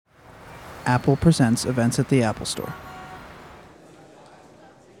Apple presents Events at the Apple Store.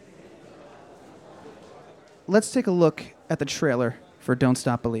 Let's take a look at the trailer for Don't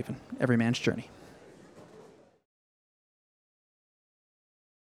Stop Believin', Every Man's Journey.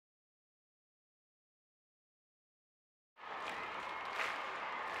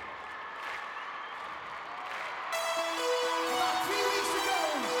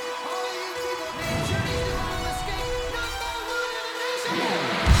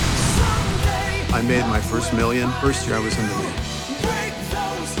 I made my first million. First year I was in the league.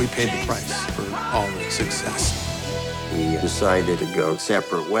 We paid the price for all the success. We decided to go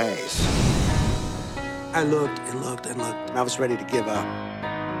separate ways. I looked and looked and looked, and I was ready to give up.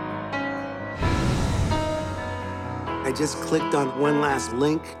 I just clicked on one last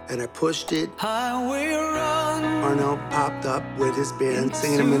link, and I pushed it. Arnell popped up with his band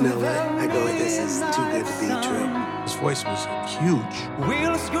singing in Manila. I go, this is too good to be true. His voice was huge.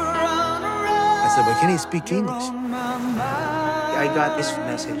 I said, but can he speak English? I got this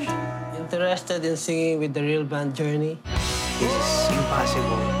message. Interested in singing with the real band Journey? This is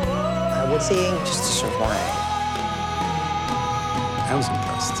impossible. I would sing just to survive. I was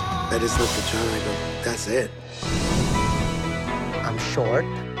impressed. I just looked at John and I go, that's it. I'm short.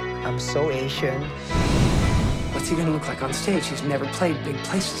 I'm so Asian. What's he gonna look like on stage? He's never played big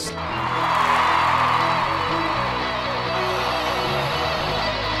places.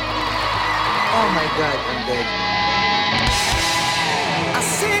 Oh my God, I'm dead. A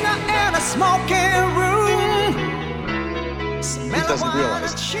singer in a smoking room. He doesn't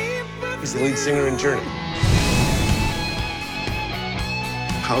realize he's the lead singer in Journey.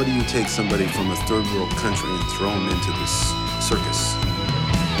 How do you take somebody from a third world country and throw them into this circus?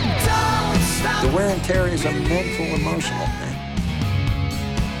 The wear and tear is a mental, emotional thing.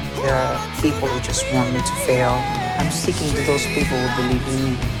 There are people who just want me to fail. I'm sticking to those people who believe in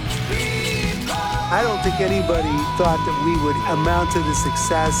me. I don't think anybody thought that we would amount to the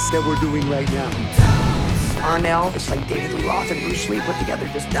success that we're doing right now. Arnell, it's like David Lee Roth and Bruce Lee put together.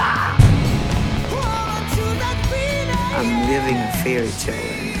 Just I'm living a fairy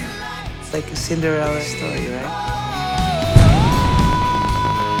tale. It's like a Cinderella story, right?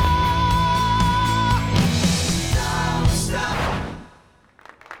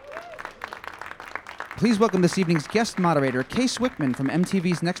 Please welcome this evening's guest moderator, Case Wickman from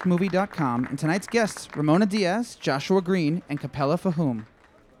MTV's NextMovie.com, and tonight's guests, Ramona Diaz, Joshua Green, and Capella Fahum.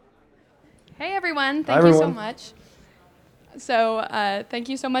 Hey everyone, thank you so much. So thank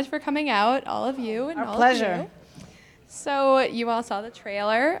you so much for coming out, all of you and Our all pleasure. of you. So you all saw the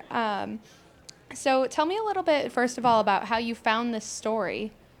trailer. So tell me a little bit, first of all, about how you found this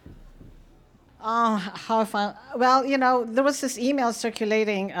story. How I found, well, you know, there was this email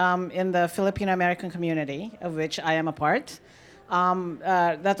circulating in the Filipino American community, of which I am a part.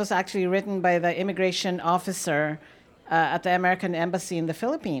 That was actually written by the immigration officer at the American Embassy in the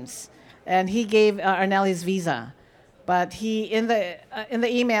Philippines. And he gave Arnell his visa. But he, in the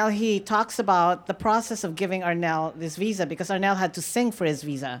email, he talks about the process of giving Arnell this visa because Arnell had to sing for his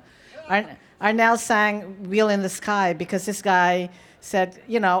visa. Arnell sang Wheel in the Sky because this guy said,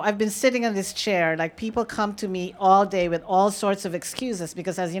 you know, I've been sitting in this chair, like people come to me all day with all sorts of excuses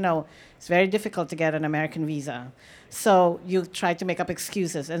because, as you know, it's very difficult to get an American visa. So you try to make up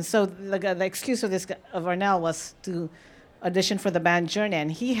excuses. And so the excuse of Arnell was to audition for the band Journey,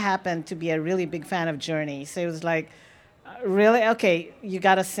 and he happened to be a really big fan of Journey. So it was like, really? Okay, you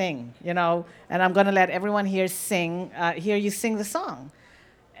gotta sing, you know, and I'm gonna let everyone here hear you sing the song.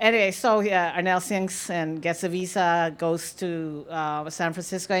 Anyway, so yeah, Arnell sings and gets a visa, goes to San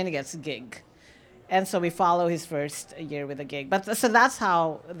Francisco, and he gets a gig. And so we follow his first year with a gig. But so that's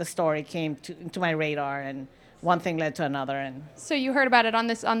how the story came to my radar, and one thing led to another. And So you heard about it on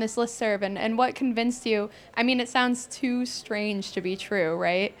this listserv, and what convinced you? I mean, it sounds too strange to be true,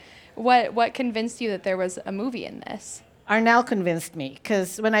 right? What convinced you that there was a movie in this? Arnell convinced me,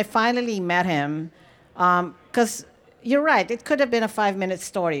 because when I finally met him, because you're right, it could have been a 5-minute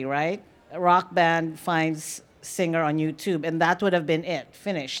story, right? A rock band finds singer on YouTube, and that would have been it,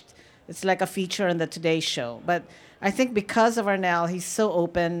 finished. It's like a feature on the Today Show. But I think because of Arnell, he's so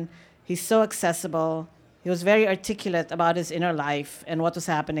open, he's so accessible, he was very articulate about his inner life and what was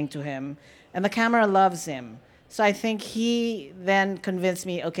happening to him, and the camera loves him. So I think he then convinced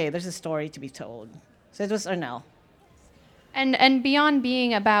me, okay, there's a story to be told. So it was Arnell. And beyond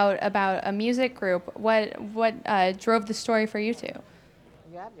being about a music group, what drove the story for you two?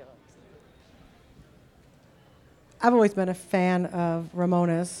 I've always been a fan of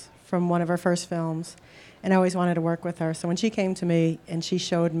Ramona's from one of her first films, and I always wanted to work with her. So when she came to me and she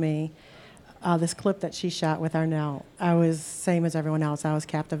showed me this clip that she shot with Arnell, I was same as everyone else. I was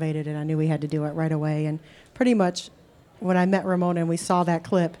captivated, and I knew we had to do it right away. And pretty much when I met Ramona and we saw that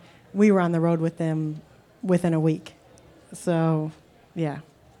clip, we were on the road with them within a week. So, yeah,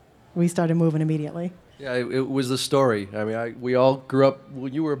 we started moving immediately. Yeah, it was the story. I mean, we all grew up.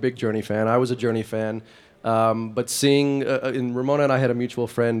 Well, you were a big Journey fan. I was a Journey fan. But seeing, and Ramona and I had a mutual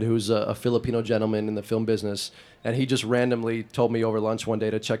friend who's a Filipino gentleman in the film business, and he just randomly told me over lunch one day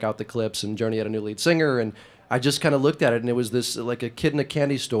to check out the clips, and Journey had a new lead singer, and I just kind of looked at it, and it was this, like a kid in a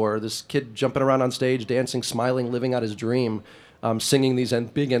candy store, this kid jumping around on stage, dancing, smiling, living out his dream, singing these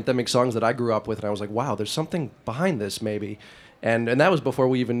big anthemic songs that I grew up with, and I was like, wow, there's something behind this, maybe. And that was before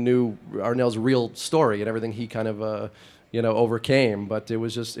we even knew Arnell's real story and everything he kind of, overcame. But it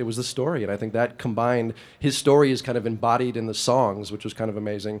was the story. And I think that combined, his story is kind of embodied in the songs, which was kind of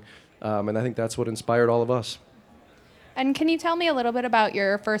amazing. And I think that's what inspired all of us. And can you tell me a little bit about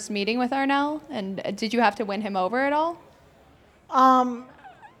your first meeting with Arnell? And did you have to win him over at all?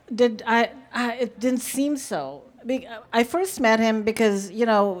 It didn't seem so. I first met him because,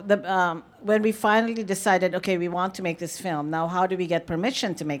 when we finally decided, okay, we want to make this film, now how do we get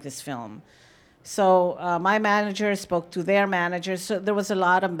permission to make this film? So my manager spoke to their manager, so there was a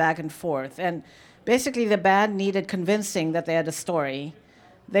lot of back and forth. And basically the band needed convincing that they had a story.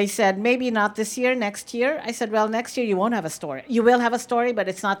 They said, maybe not this year, next year. I said, well, next year you won't have a story. You will have a story, but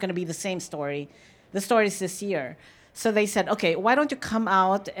it's not going to be the same story. The story is this year. So they said, okay, why don't you come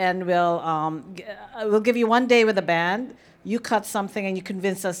out and we'll give you 1 day with the band. You cut something and you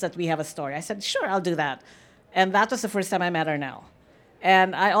convince us that we have a story. I said, sure, I'll do that. And that was the first time I met Arnell.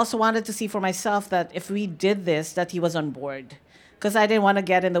 And I also wanted to see for myself that if we did this, that he was on board. Because I didn't want to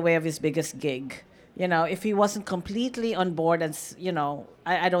get in the way of his biggest gig. If he wasn't completely on board, and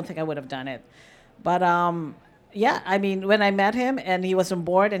I don't think I would have done it. But when I met him and he was on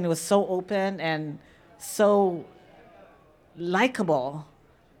board and he was so open and so likable,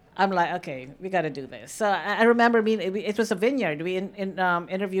 I'm like, okay, we got to do this. So I remember it was a vineyard. We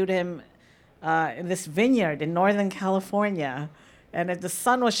interviewed him in this vineyard in Northern California, and the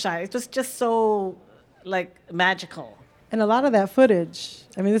sun was shining. It was just so magical. And a lot of that footage,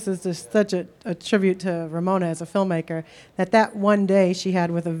 I mean, this is just such a tribute to Ramona as a filmmaker, that one day she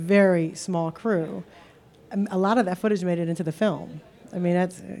had with a very small crew, a lot of that footage made it into the film. I mean,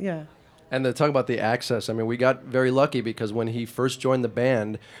 that's, yeah. And to talk about the access, I mean, we got very lucky because when he first joined the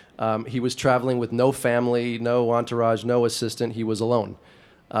band, he was traveling with no family, no entourage, no assistant. He was alone.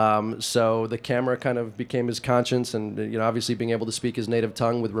 So the camera kind of became his conscience, and obviously being able to speak his native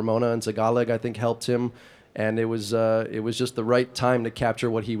tongue with Ramona and Tagalog, I think, helped him. And it was just the right time to capture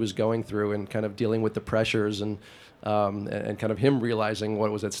what he was going through and kind of dealing with the pressures and kind of him realizing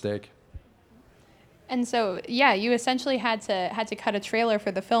what was at stake. And so, yeah, you essentially had to cut a trailer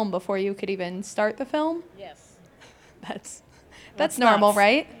for the film before you could even start the film? Yes. That's normal, nuts.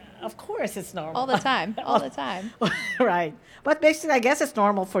 Right? Of course it's normal. All the time. All the time. Right. But basically, I guess it's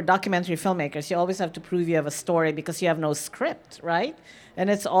normal for documentary filmmakers. You always have to prove you have a story because you have no script, right? And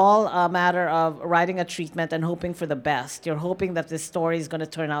it's all a matter of writing a treatment and hoping for the best. You're hoping that this story is going to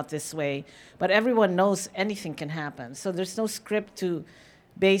turn out this way. But everyone knows anything can happen. So there's no script to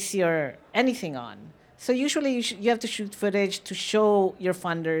base your anything on. So usually you have to shoot footage to show your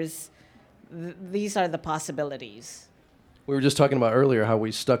funders these are the possibilities. We were just talking about earlier how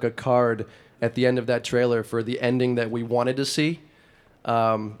we stuck a card at the end of that trailer for the ending that we wanted to see.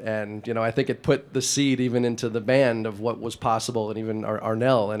 And I think it put the seed even into the band of what was possible, and even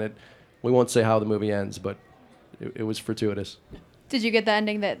Arnell. And we won't say how the movie ends, but it was fortuitous. Did you get the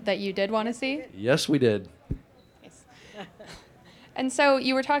ending that you did want to see? Yes, we did. Nice. And so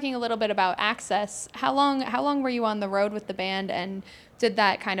you were talking a little bit about access. How long were you on the road with the band, and did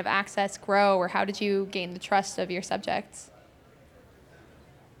that kind of access grow, or how did you gain the trust of your subjects?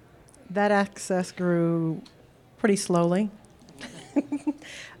 That access grew pretty slowly.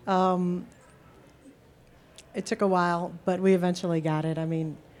 It took a while, but we eventually got it. I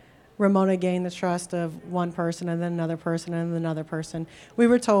mean, Ramona gained the trust of one person and then another person and another person. We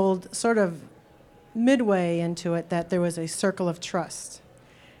were told sort of midway into it that there was a circle of trust.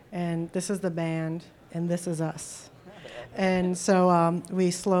 And this is the band, and this is us. And so we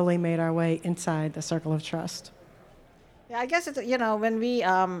slowly made our way inside the circle of trust. Yeah, I guess it's,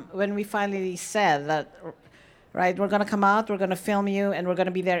 when we finally said that, right, we're going to come out, we're going to film you, and we're going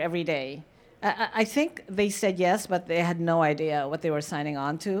to be there every day. I think they said yes, but they had no idea what they were signing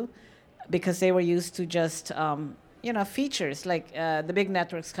on to, because they were used to just, features, like the big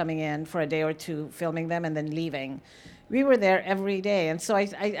networks coming in for a day or two, filming them, and then leaving. We were there every day, and so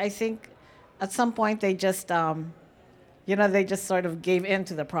I think at some point they just, they just sort of gave in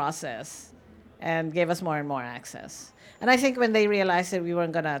to the process. and gave us more and more access. And I think when they realized that we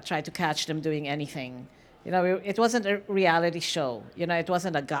weren't going to try to catch them doing anything, it wasn't a reality show. It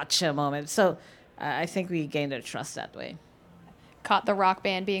wasn't a gotcha moment. So I think we gained their trust that way. Caught the rock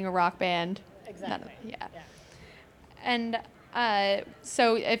band being a rock band. Exactly. Yeah. And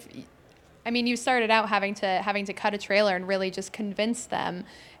so you started out having to cut a trailer and really just convince them.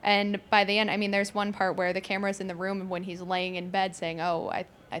 And by the end, there's one part where the camera's in the room when he's laying in bed saying, "Oh,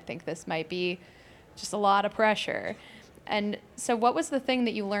 I think this might be just a lot of pressure." And so what was the thing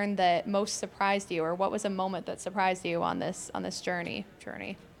that you learned that most surprised you, or what was a moment that surprised you on this journey?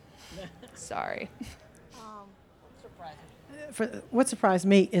 Sorry. What surprised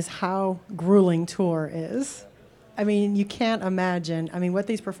me is how grueling tour is. You can't imagine. What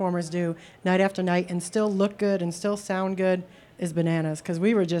these performers do night after night and still look good and still sound good is bananas. Because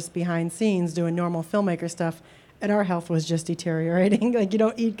we were just behind scenes doing normal filmmaker stuff, and our health was just deteriorating. You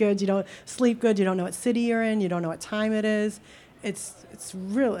don't eat good, you don't sleep good, you don't know what city you're in, you don't know what time it is. It's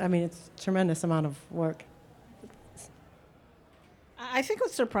real. It's a tremendous amount of work. I think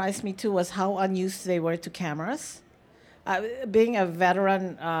what surprised me too was how unused they were to cameras. Being a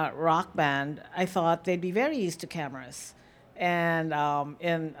veteran rock band, I thought they'd be very used to cameras, and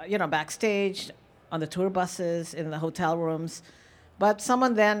backstage, on the tour buses, in the hotel rooms. But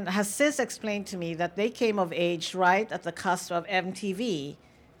someone then has since explained to me that they came of age right at the cusp of MTV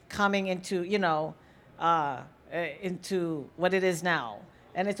coming into what it is now.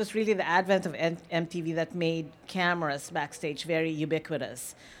 And it was really the advent of MTV that made cameras backstage very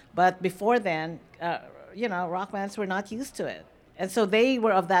ubiquitous. But before then, rock bands were not used to it. And so they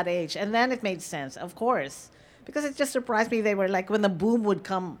were of that age. And then it made sense, of course, because it just surprised me. They were like, when the boom would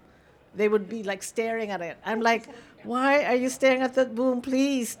come, they would be like staring at it. I'm like, why are you staring at that boom?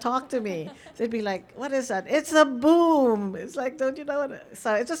 Please talk to me. They'd be like, what is that? It's a boom. It's like, don't you know what?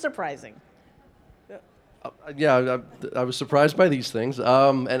 So it's just surprising. I was surprised by these things.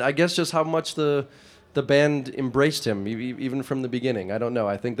 And I guess just how much the band embraced him, even from the beginning. I don't know.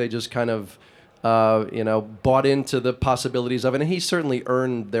 I think they just kind of bought into the possibilities of it. And he certainly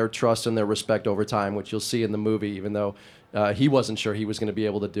earned their trust and their respect over time, which you'll see in the movie, even though he wasn't sure he was going to be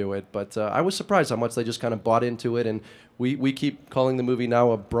able to do it. But I was surprised how much they just kind of bought into it. And we keep calling the movie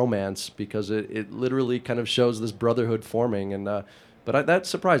now a bromance because it literally kind of shows this brotherhood forming. And but that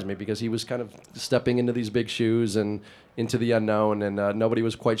surprised me because he was kind of stepping into these big shoes and into the unknown. And nobody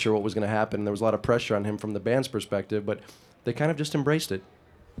was quite sure what was going to happen. There was a lot of pressure on him from the band's perspective, but they kind of just embraced it.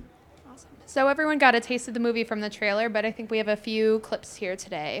 So everyone got a taste of the movie from the trailer, but I think we have a few clips here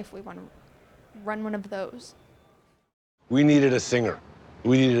today if we want to run one of those. We needed a singer.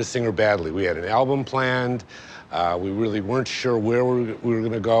 We needed a singer badly. We had an album planned. We really weren't sure where we were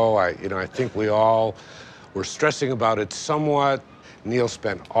going to go. I think we all were stressing about it somewhat. Neil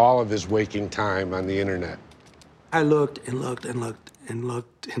spent all of his waking time on the internet. I looked and looked and looked and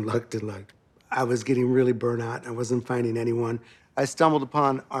looked and looked and looked. I was getting really burnt out. I wasn't finding anyone. I stumbled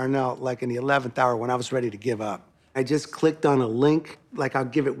upon Arnel like in the 11th hour when I was ready to give up. I just clicked on a link, like I'll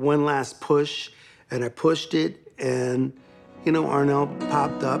give it one last push, and I pushed it, and, Arnel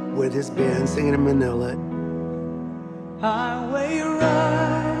popped up with his band singing in Manila. Highway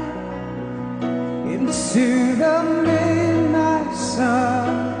ride into the midnight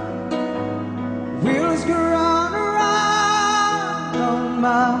sun. Wheels go round around on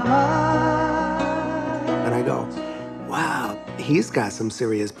my mind. And I go, wow, he's got some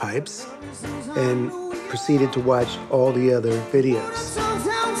serious pipes, and proceeded to watch all the other videos.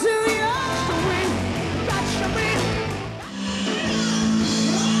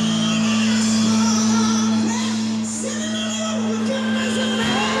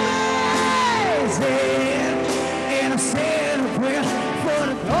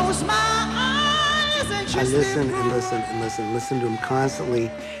 I listened and listened and listened to him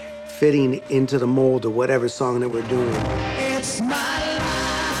constantly fitting into the mold of whatever song that we're doing. It's my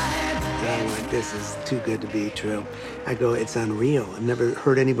life. And I'm like, this is too good to be true. I go, it's unreal. I've never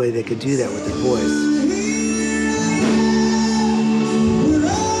heard anybody that could do that with their voice.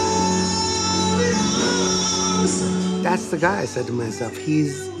 That's the guy, I said to myself.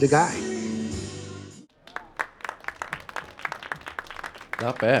 He's the guy.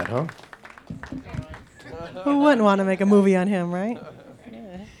 Not bad, huh? Who wouldn't want to make a movie on him, right?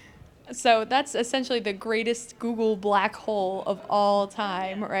 So that's essentially the greatest Google black hole of all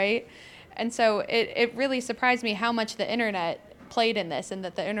time, right? And so it really surprised me how much the internet played in this, and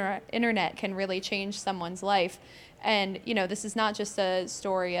that the internet can really change someone's life. And, this is not just a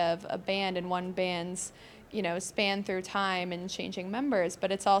story of a band and one band's, span through time and changing members,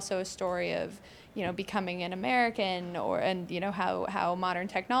 but it's also a story of, becoming an American, and how modern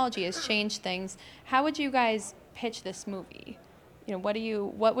technology has changed things. How would you guys pitch this movie?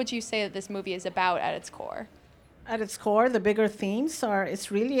 What would you say that this movie is about at its core? At its core, the bigger themes are,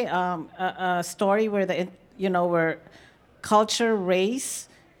 it's really a story where where culture, race,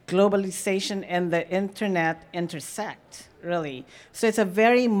 globalization, and the internet intersect, really. So it's a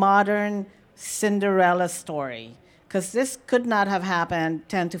very modern Cinderella story, because this could not have happened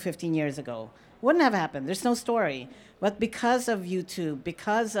 10 to 15 years ago. Wouldn't have happened. There's no story. But because of YouTube,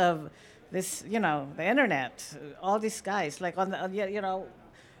 because of this, the internet, all these guys, like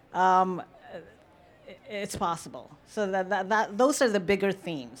it's possible. So those are the bigger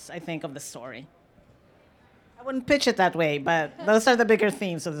themes, I think, of the story. I wouldn't pitch it that way, but those are the bigger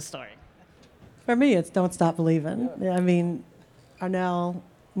themes of the story. For me, it's Don't Stop Believin'. I mean, Arnell,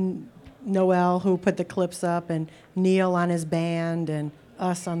 Noel, who put the clips up, and Neil on his band, and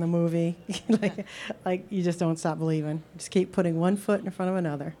us on the movie. like you just don't stop believing. Just keep putting one foot in front of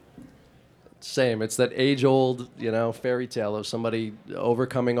another. Same. It's that age-old, fairy tale of somebody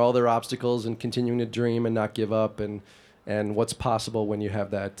overcoming all their obstacles and continuing to dream and not give up, and what's possible when you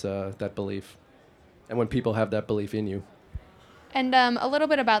have that belief, and when people have that belief in you. And a little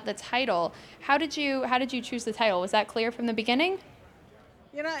bit about the title. How did you choose the title? Was that clear from the beginning?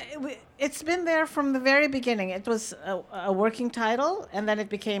 It's been there from the very beginning. It was a working title, and then it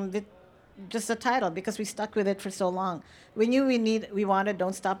became just a title because we stuck with it for so long. We knew we wanted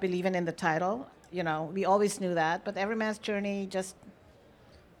Don't Stop Believin' in the title. We always knew that. But Every Man's Journey just...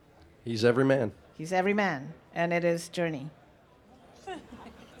 He's every man. He's every man, and it is Journey.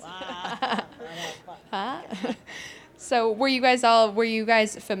 So were you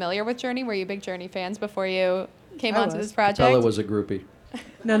guys familiar with Journey? Were you big Journey fans before you came onto this project? Capella was a groupie.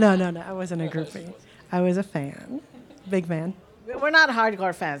 No. I wasn't a groupie. I was a fan. Big fan. We're not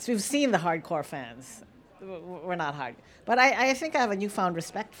hardcore fans. We've seen the hardcore fans. We're not hard. But I think I have a newfound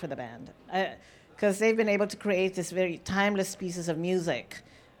respect for the band, because they've been able to create this very timeless pieces of music.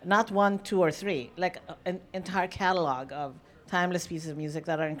 Not one, two, or three. Like an entire catalog of timeless pieces of music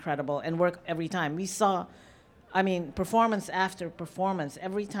that are incredible and work every time. We saw, performance after performance,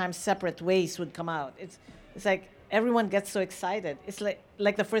 every time separate ways would come out. It's like everyone gets so excited. It's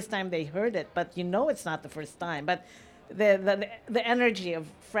like the first time they heard it, but it's not the first time. But the energy of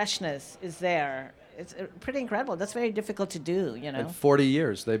freshness is there. It's pretty incredible. That's very difficult to do, And 40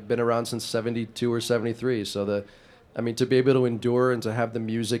 years. They've been around since 72 or 73. So to be able to endure and to have the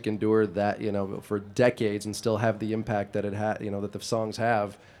music endure that, for decades and still have the impact that it had, that the songs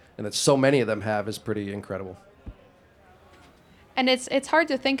have, and that so many of them have, is pretty incredible. And it's hard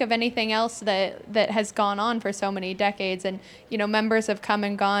to think of anything else that has gone on for so many decades. And, members have come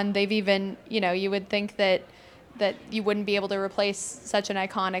and gone. They've even, you would think that you wouldn't be able to replace such an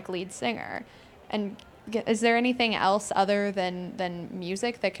iconic lead singer. And is there anything else other than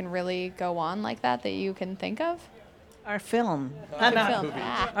music that can really go on like that you can think of? Our film.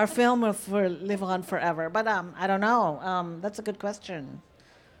 Our film will live on forever. But I don't know. That's a good question.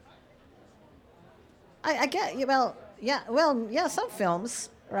 I get, some films,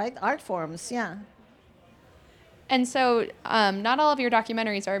 right? Art forms, yeah. And so, not all of your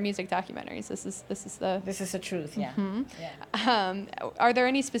documentaries are music documentaries. This is the truth, yeah. Mm-hmm. Yeah. Are there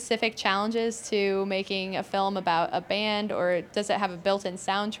any specific challenges to making a film about a band, or does it have a built-in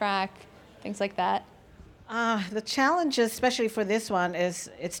soundtrack, things like that? The challenge, especially for this one, is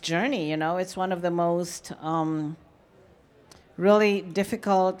its journey. It's one of the most really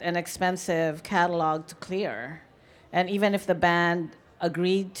difficult and expensive catalog to clear. And even if the band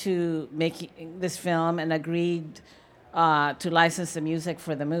agreed to make this film and agreed to license the music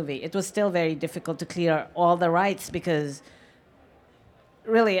for the movie, it was still very difficult to clear all the rights, because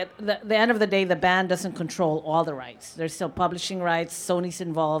really, at the end of the day, the band doesn't control all the rights. There's still publishing rights. Sony's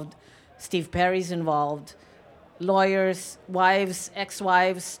involved. Steve Perry's involved. Lawyers, wives,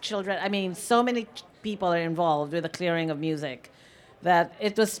 ex-wives, children. So many people are involved with the clearing of music, that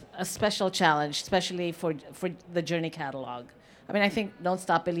it was a special challenge, especially for the Journey catalog. I think Don't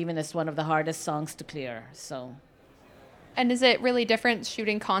Stop Believin' is one of the hardest songs to clear. So. And is it really different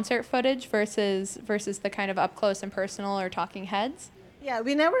shooting concert footage versus the kind of up close and personal or talking heads? Yeah,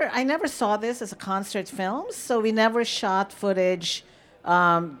 I never saw this as a concert film, so we never shot footage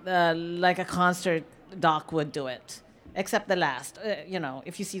like a concert doc would do it, except the last,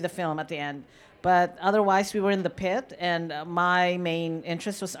 if you see the film at the end. But otherwise, we were in the pit, and my main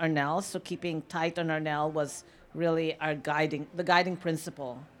interest was Arnell, so keeping tight on Arnell was really the guiding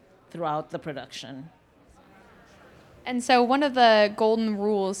principle throughout the production. And so one of the golden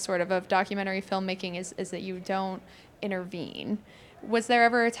rules sort of documentary filmmaking is that you don't intervene. Was there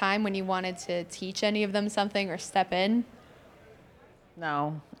ever a time when you wanted to teach any of them something or step in?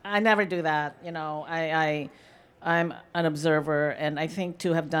 No, I never do that. You know, I'm an observer, and I think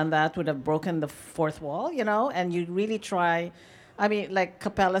to have done that would have broken the fourth wall, you know, and you really try. I mean, like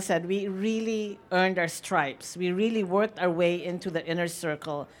Capella said, we really earned our stripes. We really worked our way into the inner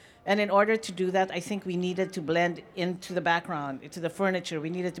circle. And in order to do that, I think we needed to blend into the background, into the furniture.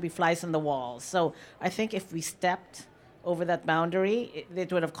 We needed to be flies on the wall. So I think if we stepped over that boundary,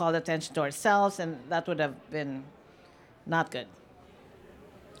 it would have called attention to ourselves, and that would have been not good.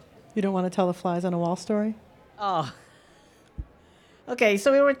 You don't want to tell the flies on a wall story? Oh. Okay,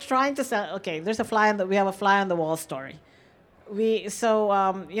 so we were trying to sell. Okay, we have a fly on the wall story.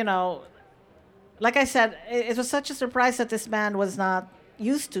 You know, like I said, it was such a surprise that this man was not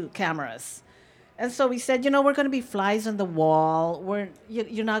used to cameras. And so we said, you know, we're going to be flies on the wall.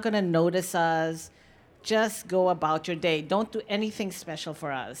 You're not going to notice us. Just go about your day. Don't do anything special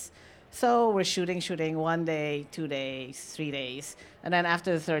for us. So we're shooting 1 day, 2 days, 3 days. And then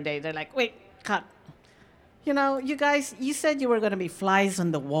after the third day, they're like, wait, cut. You know, you guys, you said you were going to be flies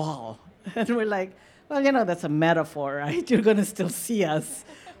on the wall. And we're like, well, you know, that's a metaphor, right? You're going to still see us.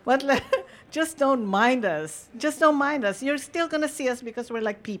 But just don't mind us. Just don't mind us. You're still going to see us because we're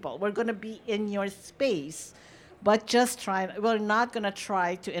like people. We're going to be in your space. But we're not going to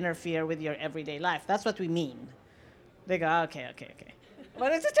try to interfere with your everyday life. That's what we mean. They go, okay.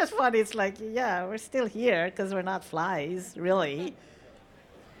 But it's just funny. It's like, yeah, we're still here because we're not flies, really.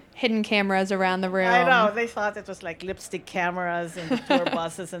 Hidden cameras around the room. I know. They thought it was like lipstick cameras and tour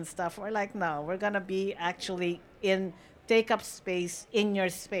buses and stuff. We're like, no, we're going to be actually take up space in your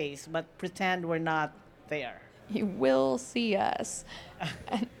space, but pretend we're not there. You will see us.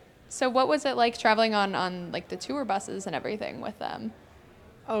 So what was it like traveling on like the tour buses and everything with them?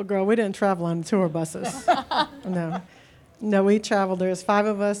 Oh, girl, we didn't travel on tour buses. No, we traveled. There's 5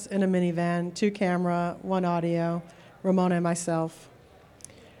 of us in a minivan, 2 camera, 1 audio, Ramona and myself.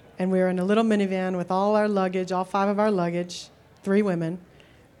 And we were in a little minivan with all our luggage, all 5 of our luggage, 3 women,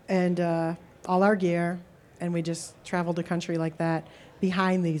 and all our gear. And we just traveled the country like that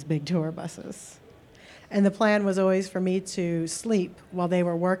behind these big tour buses. And the plan was always for me to sleep while they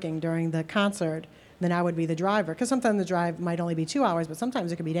were working during the concert. Then I would be the driver, because sometimes the drive might only be 2 hours, but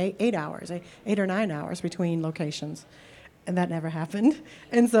sometimes it could be 8 hours, 8 or 9 hours between locations. And that never happened.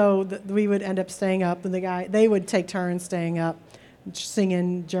 And so we would end up staying up, and they would take turns staying up,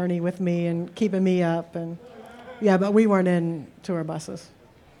 singing Journey with me and keeping me up. And yeah, but we weren't in tour buses.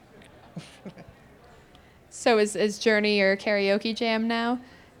 So is Journey your karaoke jam now?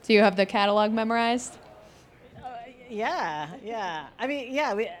 Do you have the catalog memorized? Yeah. I mean,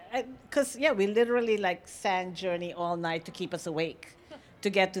 we literally like sang Journey all night to keep us awake, to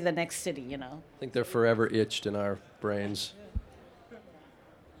get to the next city, you know. I think they're forever itched in our brains.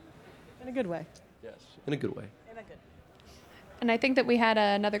 In a good way. Yes, in a good way. And I think that we had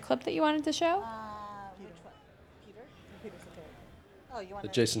another clip that you wanted to show. Which one? Peter? Oh, you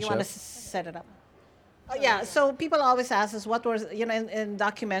want to set it up? Oh, yeah. So people always ask us what was, you know, in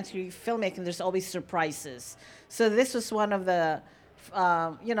documentary filmmaking, there's always surprises. So this was one of the,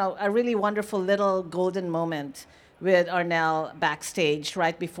 a really wonderful little golden moment with Arnel backstage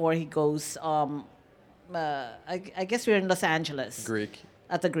right before he goes. I guess we were in Los Angeles. Greek.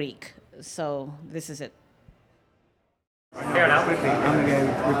 At the Greek. So this is it. I'm the guy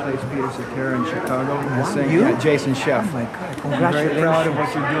who replaced Peter Cetera in Chicago. You? Jason Sheff. Oh my God, congratulations. I'm very proud of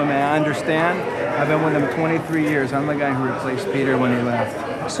what you're doing, man. I understand. I've been with him 23 years. I'm the guy who replaced Peter when he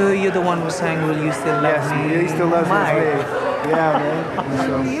left. So you're the one who sang Will You Still Love Me? Yes, he still loves me. Yeah, man.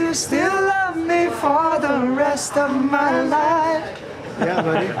 Will you still love me for the rest of my life? Yeah,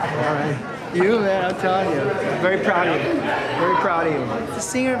 buddy. All right. You, man, I'm telling you. I'm very proud of you. Very proud of you. The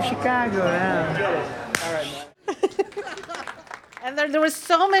singer of Chicago now. All right, man. And there were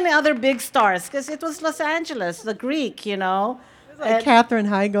so many other big stars because it was Los Angeles, the Greek, you know. Like Katherine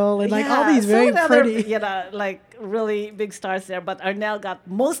Heigl and all these very pretty. Like really big stars there. But Arnel got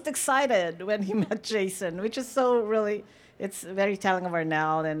most excited when he met Jason, which is so really, it's very telling of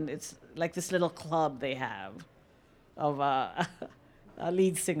Arnel. And it's like this little club they have of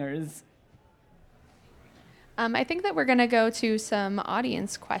lead singers. I think that we're going to go to some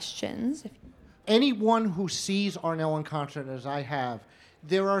audience questions. Anyone who sees Arnel in concert, as I have,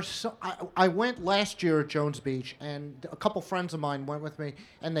 there are I went last year at Jones Beach, and a couple friends of mine went with me,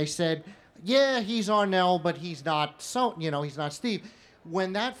 and they said, yeah, he's Arnel, but he's not he's not Steve.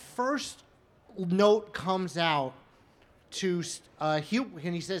 When that first note comes out to and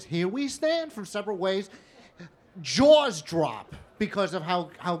he says, here we stand from separate ways, jaws drop because of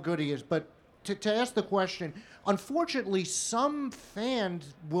how good he is. But to ask the question. Unfortunately, some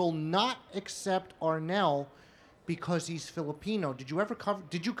fans will not accept Arnel because he's Filipino. Did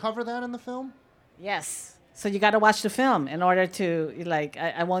you cover that in the film? Yes. So you got to watch the film in order to, like,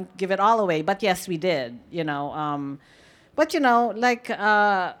 I won't give it all away, but yes, we did, you know. But, you know, like,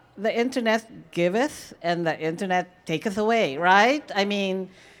 the internet giveth and the internet taketh away, right? I mean,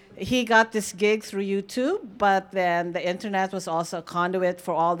 he got this gig through YouTube, but then the internet was also a conduit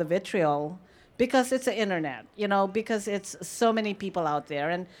for all the vitriol because it's the internet, you know, because it's so many people out there.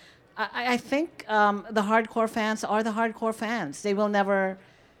 And I think the hardcore fans are the hardcore fans. They will never...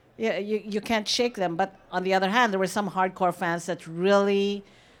 Yeah, you can't shake them. But on the other hand, there were some hardcore fans that really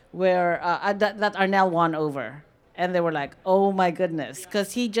were, that Arnel won over. And they were like, oh my goodness,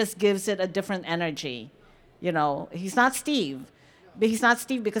 because he just gives it a different energy. You know, he's not Steve. But he's not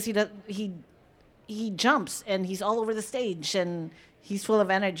Steve because he jumps and he's all over the stage and he's full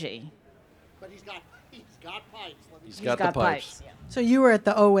of energy. But he's got pipes. He's got the pipes. Yeah. So you were at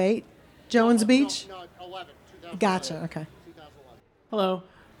the 08 Jones Beach? No, 11. Gotcha, okay. 2011. Hello.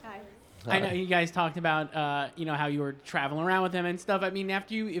 I know you guys talked about, you know, how you were traveling around with him and stuff. I mean,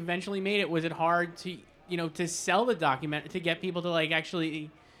 after you eventually made it, was it hard to, you know, to sell the document, to get people to, like,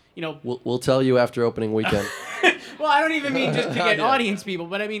 actually, you know... We'll tell you after opening weekend. Well, I don't even mean just to get audience people,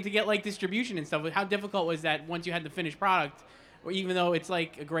 but I mean to get, like, distribution and stuff. How difficult was that once you had the finished product, or even though it's,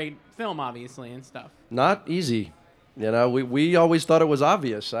 like, a great film, obviously, and stuff? Not easy. You know, we always thought it was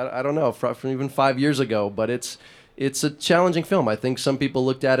obvious. I don't know, from even 5 years ago, but it's a challenging film. I think some people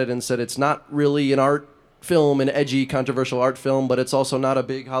looked at it and said it's not really an art film, an edgy, controversial art film, but it's also not a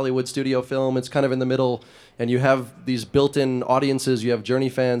big Hollywood studio film. It's kind of in the middle, and you have these built-in audiences. You have Journey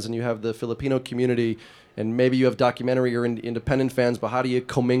fans, and you have the Filipino community, and maybe you have documentary or independent fans, but how do you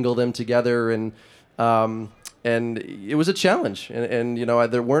commingle them together? And it was a challenge. And you know,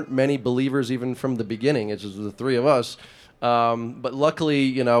 there weren't many believers even from the beginning. It's just the three of us. But luckily,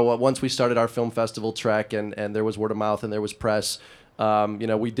 you know, once we started our film festival trek and there was word of mouth and there was press, you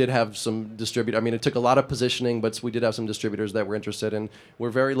know, we did have some distributors. I mean, it took a lot of positioning, but we did have some distributors that were interested. And we're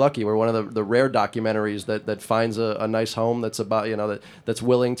very lucky. We're one of the rare documentaries that finds a nice home that's about, you know, that's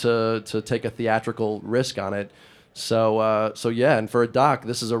willing to take a theatrical risk on it. So yeah, and for a doc,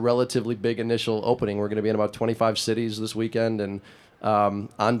 this is a relatively big initial opening. We're going to be in about 25 cities this weekend, and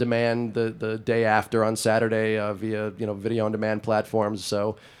on demand the day after on Saturday via, you know, video on demand platforms.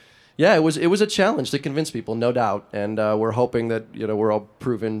 So yeah, it was a challenge to convince people, no doubt, and we're hoping that, you know, we're all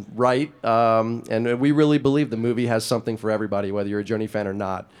proven right, and we really believe the movie has something for everybody, whether you're a Journey fan or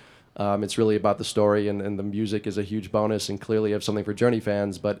not. It's really about the story, and the music is a huge bonus, and clearly you have something for Journey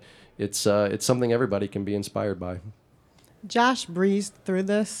fans, but it's something everybody can be inspired by. Josh breezed through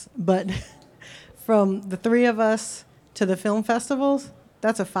this, but from the three of us to the film festivals,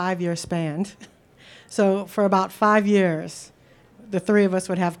 that's a 5-year span. So for about 5 years, the three of us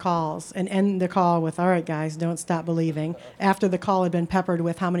would have calls and end the call with, all right, guys, don't stop believing, after the call had been peppered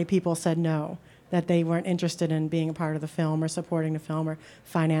with how many people said no, that they weren't interested in being a part of the film or supporting the film or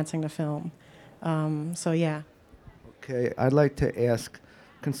financing the film. So yeah. Okay, I'd like to ask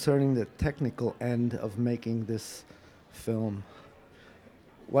concerning the technical end of making this film.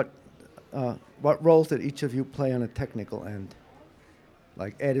 What roles did each of you play on a technical end?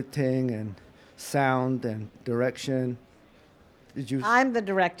 Like editing and sound and direction? I'm the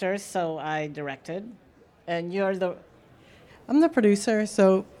director, so I directed. And you're the... I'm the producer,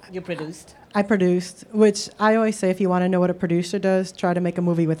 so... You produced? I produced, which I always say if you want to know what a producer does, try to make a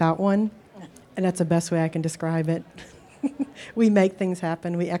movie without one. And that's the best way I can describe it. We make things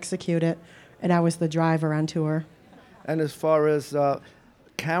happen, we execute it, and I was the driver on tour. And as far as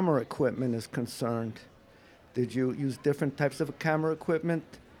camera equipment is concerned, did you use different types of camera equipment,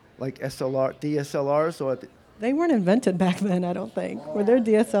 like DSLRs, or... They weren't invented back then, I don't think. Were there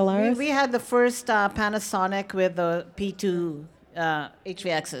DSLRs? We had the first Panasonic with the P2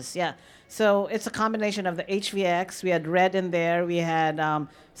 HVXs, yeah. So it's a combination of the HVX. We had Red in there. We had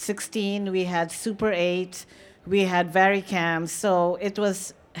 16. We had Super 8. We had Varicams. So it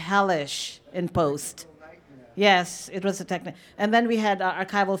was hellish in post. Yes, it was a technique. And then we had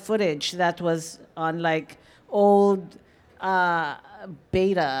archival footage that was on like old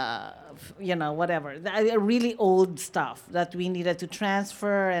beta, you know, whatever. Really old stuff that we needed to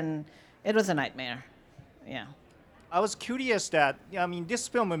transfer, and it was a nightmare. Yeah. I was curious that, I mean, this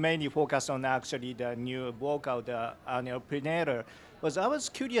film mainly focused on actually the new vocal, the Arnel Pineda. I was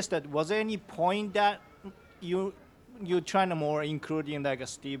curious that was there any point that you trying to more including like a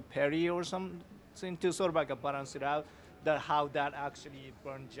Steve Perry or something to sort of like a balance it out, that how that actually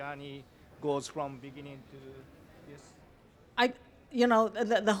Burn Johnny goes from beginning to this?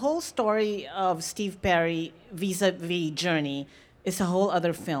 the whole story of Steve Perry vis-a-vis Journey is a whole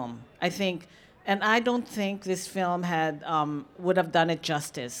other film, I think. And I don't think this film would have done it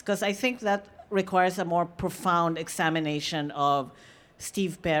justice, because I think that requires a more profound examination of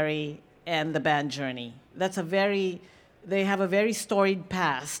Steve Perry and the band Journey. They have a very storied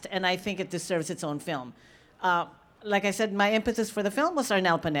past, and I think it deserves its own film. Like I said, my impetus for the film was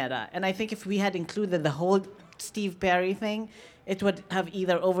Arnel Pineda, and I think if we had included the whole Steve Perry thing, it would have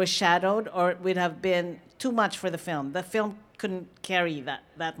either overshadowed or it would have been too much for the film. The film couldn't carry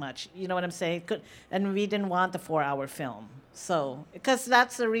that much. You know what I'm saying? And we didn't want a 4-hour film. So, because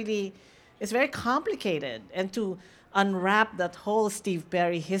it's very complicated. And to unwrap that whole Steve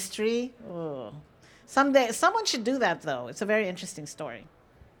Perry history, someday, someone should do that, though. It's a very interesting story.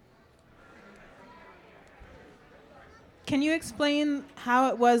 Can you explain how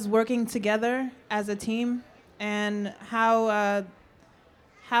it was working together as a team, and how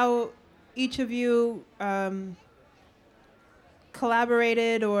each of you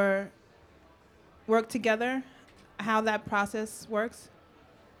collaborated or worked together? How that process works?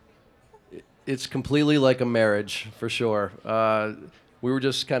 It's completely like a marriage, for sure. We were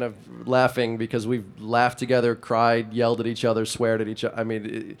just kind of laughing because we've laughed together, cried, yelled at each other, sweared at each other. I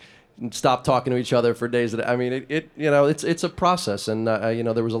mean, stopped talking to each other for days. I mean, it's a process, and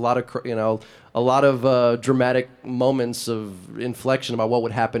there was a lot of dramatic moments of inflection about what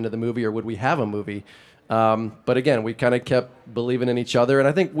would happen to the movie, or would we have a movie. But again, we kind of kept believing in each other, and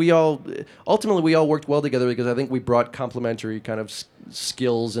I think we all worked well together because I think we brought complementary kind of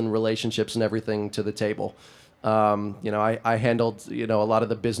skills and relationships and everything to the table. I handled a lot of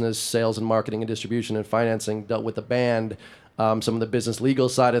the business, sales, and marketing and distribution and financing, dealt with the band, some of the business legal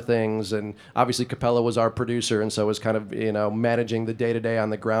side of things, and obviously Capella was our producer, and so was kind of managing the day-to-day on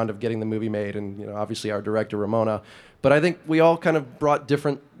the ground of getting the movie made, and obviously our director Ramona. But I think we all kind of brought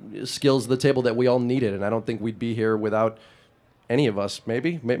different skills to the table that we all needed, and I don't think we'd be here without any of us.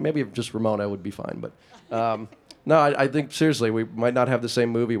 Maybe just Ramona would be fine, but no, I think seriously we might not have the same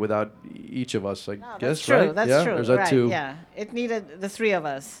movie without each of us. Guess, that's true. Right? That's true. Or is that right. too? Yeah, it needed the three of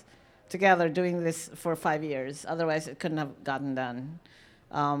us together doing this for 5 years. Otherwise, it couldn't have gotten done.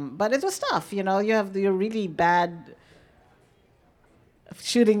 But it was tough. You have your really bad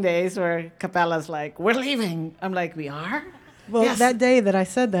shooting days where Capella's like, "We're leaving." I'm like, "We are?" Well, yes. That day that I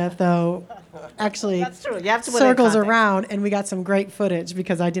said that, though, actually that's true. You have to put it in circles context. around, and we got some great footage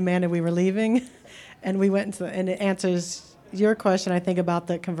because I demanded we were leaving, and we went and it answers your question, I think, about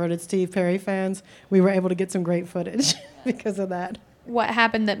the converted Steve Perry fans. We were able to get some great footage because of that. What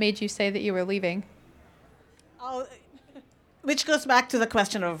happened that made you say that you were leaving? Oh, which goes back to the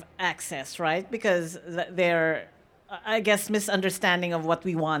question of access, right? Because their, I guess, misunderstanding of what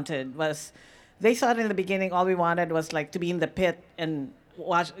we wanted was, they thought in the beginning all we wanted was like to be in the pit and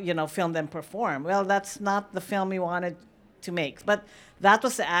watch, film them perform. Well, that's not the film we wanted to make, but that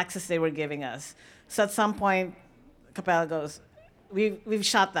was the access they were giving us. So at some point, Capella goes, we've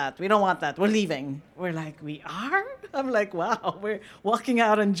shot that. We don't want that. We're leaving. We're like, we are? I'm like, wow, we're walking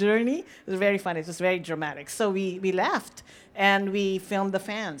out on Journey. It was very funny. It was very dramatic. So we left, and we filmed the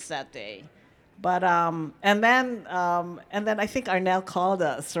fans that day. But and then I think Arnel called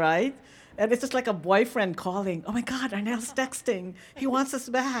us, right? And it's just like a boyfriend calling. Oh my God, Arnel's texting. He wants us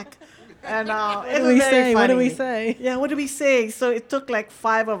back. And it was very funny. What do we say? Yeah, what do we say? So it took like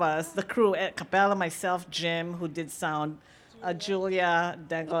 5 of us, the crew, Capella, myself, Jim, who did sound, Julia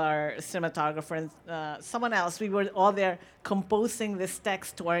Dengler, cinematographer, and someone else. We were all there composing this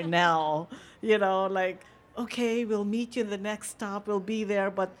text to Arnel, like, okay, we'll meet you in the next stop. We'll be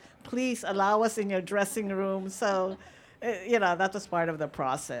there, but please allow us in your dressing room. So, that was part of the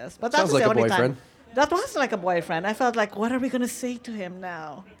process. But that was like the a only boyfriend. time. That was like a boyfriend. I felt like, what are we going to say to him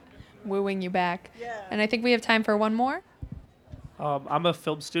now? Wooing you back. Yeah. And I think we have time for one more. I'm a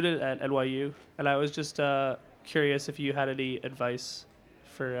film student at NYU, and I was just curious if you had any advice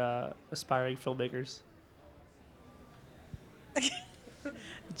for aspiring filmmakers.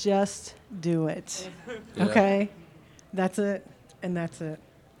 Just do it. Yeah. Okay? That's it, and that's it,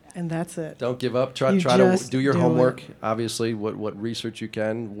 and that's it. Don't give up. Try to do your homework. Obviously, what research you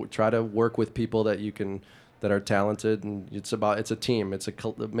can. Try to work with people that are talented, and it's a team.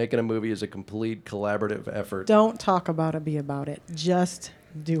 Making a movie is a complete collaborative effort. Don't talk about it, be about it. Just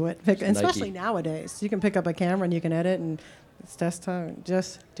do it. And especially nowadays, you can pick up a camera and you can edit, and it's desktop.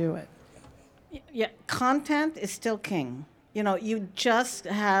 Just do it. Yeah, content is still king. You just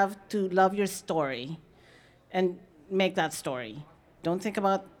have to love your story and make that story. Don't think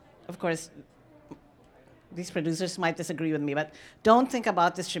about, of course, these producers might disagree with me, but don't think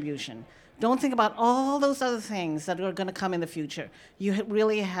about distribution. Don't think about all those other things that are going to come in the future. You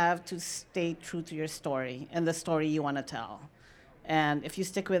really have to stay true to your story and the story you want to tell. And if you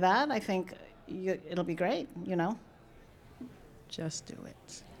stick with that, I think it'll be great, you know? Just do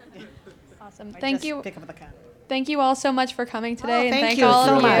it. Awesome. I Thank just you. Pick up the cat. Thank you all so much for coming today, and thank thank you all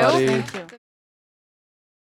so of much. you. Thank you.